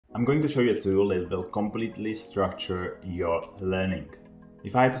I'm going to show you a tool that will completely structure your learning.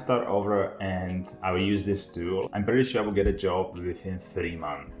 If I had to start over and I will use this tool, I'm pretty sure I will get a job within 3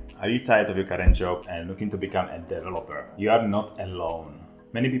 months. Are you tired of your current job and looking to become a developer? You are not alone.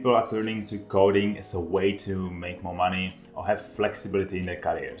 Many people are turning to coding as a way to make more money or have flexibility in their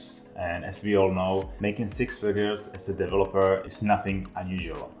careers. And as we all know, making 6 figures as a developer is nothing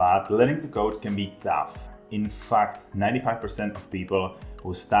unusual. But learning to code can be tough. In fact, 95% of people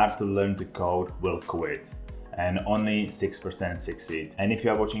who start to learn to code will quit, and only 6% succeed. And if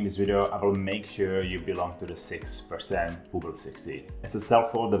you are watching this video, I will make sure you belong to the 6% who will succeed. As a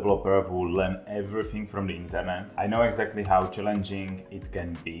self-taught developer who learn everything from the internet, I know exactly how challenging it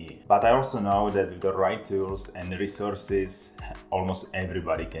can be. But I also know that with the right tools and resources, almost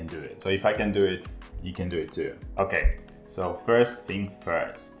everybody can do it. So if I can do it, you can do it too. Okay, so first thing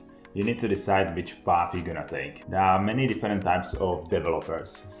first. You need to decide which path you're gonna take. There are many different types of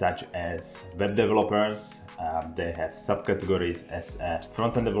developers, such as web developers. They have subcategories as a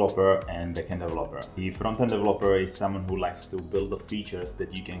front-end developer and back-end developer. The front-end developer is someone who likes to build the features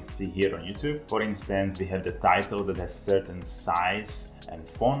that you can see here on YouTube. For instance, we have the title that has certain size and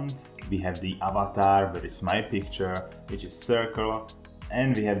font. We have the avatar, that is my picture, which is circle.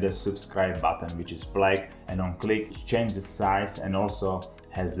 And we have the subscribe button, which is black, and on click, change the size and also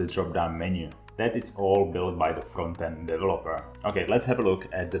has the drop-down menu. That is all built by the front-end developer. Okay, let's have a look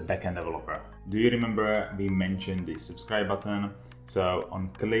at the back-end developer. Do you remember we mentioned the subscribe button? So on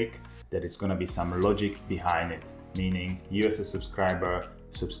click, there is gonna be some logic behind it, meaning you as a subscriber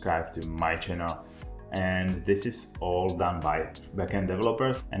subscribe to my channel. And this is all done by back-end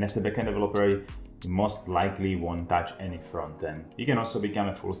developers. And as a back-end developer, you most likely won't touch any front-end. You can also become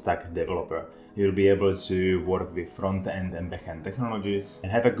a full-stack developer. You'll be able to work with front-end and back-end technologies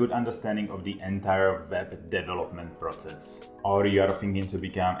and have a good understanding of the entire web development process. Or you are thinking to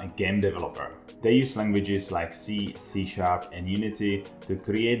become a game developer. They use languages like C, C# and Unity to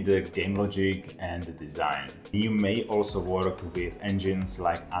create the game logic and the design. You may also work with engines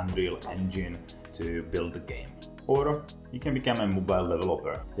like Unreal Engine to build the game. Or you can become a mobile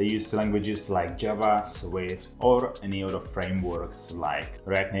developer. They use languages like Java, Swift, or any other frameworks like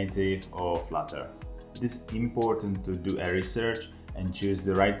React Native or Flutter. It is important to do a research and choose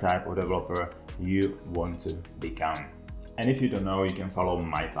the right type of developer you want to become. And if you don't know, you can follow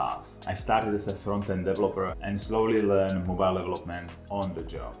my path. I started as a front-end developer and slowly learned mobile development on the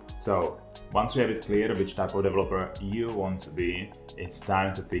job. So once you have it clear which type of developer you want to be, it's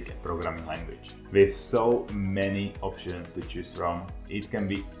time to pick a programming language. With so many options to choose from, it can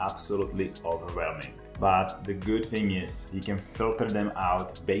be absolutely overwhelming. But the good thing is you can filter them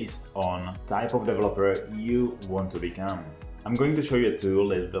out based on type of developer you want to become. I'm going to show you a tool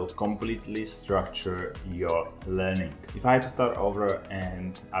that will completely structure your learning. If I had to start over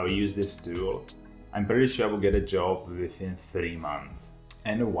and I will use this tool, I'm pretty sure I will get a job within 3 months.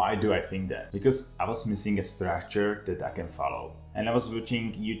 And why do I think that? Because I was missing a structure that I can follow. And I was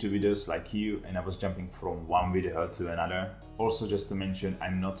watching YouTube videos like you, and I was jumping from one video to another. Also, just to mention,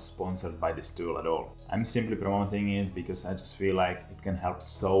 I'm not sponsored by this tool at all. I'm simply promoting it because I just feel like it can help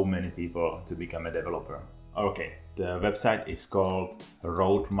so many people to become a developer. Okay, the website is called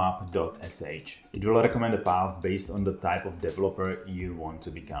roadmap.sh. It will recommend a path based on the type of developer you want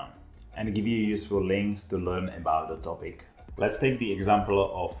to become and give you useful links to learn about the topic. Let's take the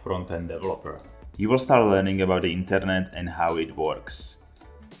example of front-end developer. You will start learning about the internet and how it works.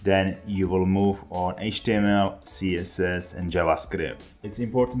 Then you will move on HTML, CSS and JavaScript. It's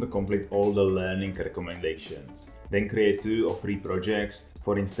important to complete all the learning recommendations. Then create 2 or 3 projects.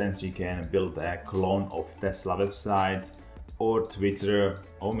 For instance, you can build a clone of Tesla website or Twitter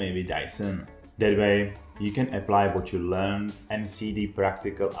or maybe Dyson. That way, you can apply what you learned and see the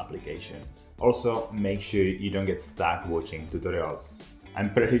practical applications. Also, make sure you don't get stuck watching tutorials.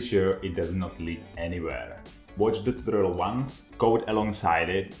 I'm pretty sure it does not lead anywhere. Watch the tutorial once, code alongside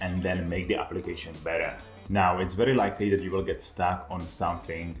it, and then make the application better. Now, it's very likely that you will get stuck on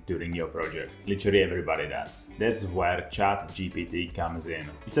something during your project. Literally everybody does. That's where ChatGPT comes in.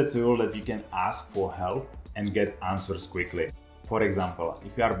 It's a tool that you can ask for help and get answers quickly. For example,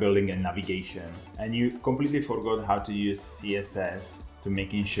 if you are building a navigation and you completely forgot how to use CSS to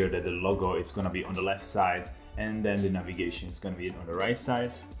making sure that the logo is going to be on the left side and then the navigation is going to be on the right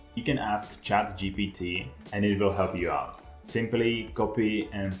side, you can ask ChatGPT and it will help you out. Simply copy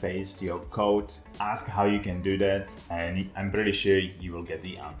and paste your code, ask how you can do that, and I'm pretty sure you will get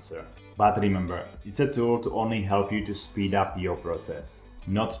the answer. But remember, it's a tool to only help you to speed up your process,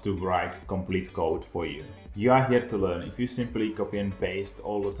 not to write complete code for you. You are here to learn. If you simply copy and paste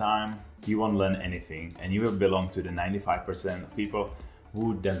all the time, you won't learn anything and you will belong to the 95% of people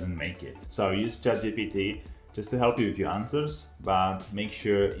who doesn't make it. So use ChatGPT just to help you with your answers, but make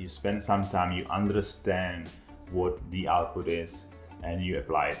sure you spend some time, you understand what the output is, and you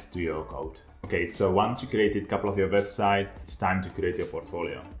apply it to your code. Okay, so once you created a couple of your websites, it's time to create your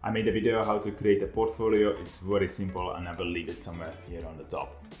portfolio. I made a video how to create a portfolio. It's very simple and I will leave it somewhere here on the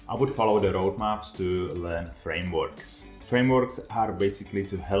top. I would follow the roadmaps to learn frameworks. Frameworks are basically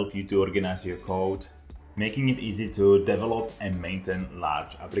to help you to organize your code, making it easy to develop and maintain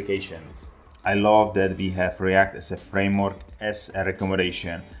large applications. I love that we have React as a framework as a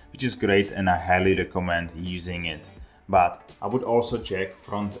recommendation, which is great and I highly recommend using it. But I would also check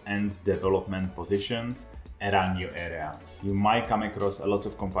front-end development positions around your area. You might come across a lot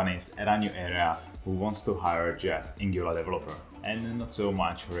of companies around your area who wants to hire just Angular developer and not so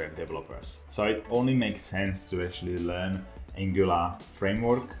much React developers. So it only makes sense to actually learn Angular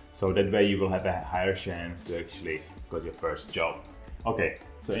framework, so that way you will have a higher chance to actually get your first job. Okay,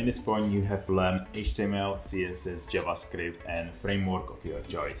 so in this point you have learned HTML, CSS, JavaScript and framework of your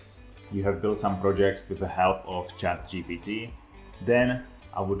choice. You have built some projects with the help of ChatGPT. Then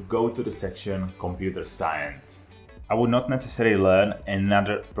I would go to the section Computer Science. I would not necessarily learn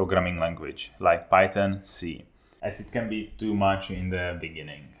another programming language like Python, C, as it can be too much in the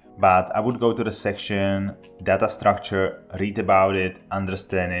beginning. But I would go to the section Data Structure, read about it,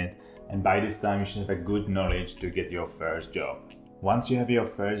 understand it, and by this time you should have a good knowledge to get your first job. Once you have your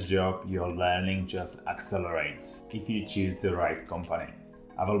first job, your learning just accelerates if you choose the right company.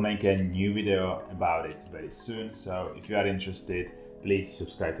 I will make a new video about it very soon, so if you are interested, please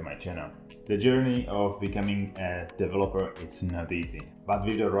subscribe to my channel. The journey of becoming a developer, it's not easy, but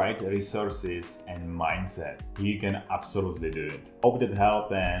with the right resources and mindset, you can absolutely do it. Hope that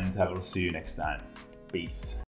helped and I will see you next time. Peace.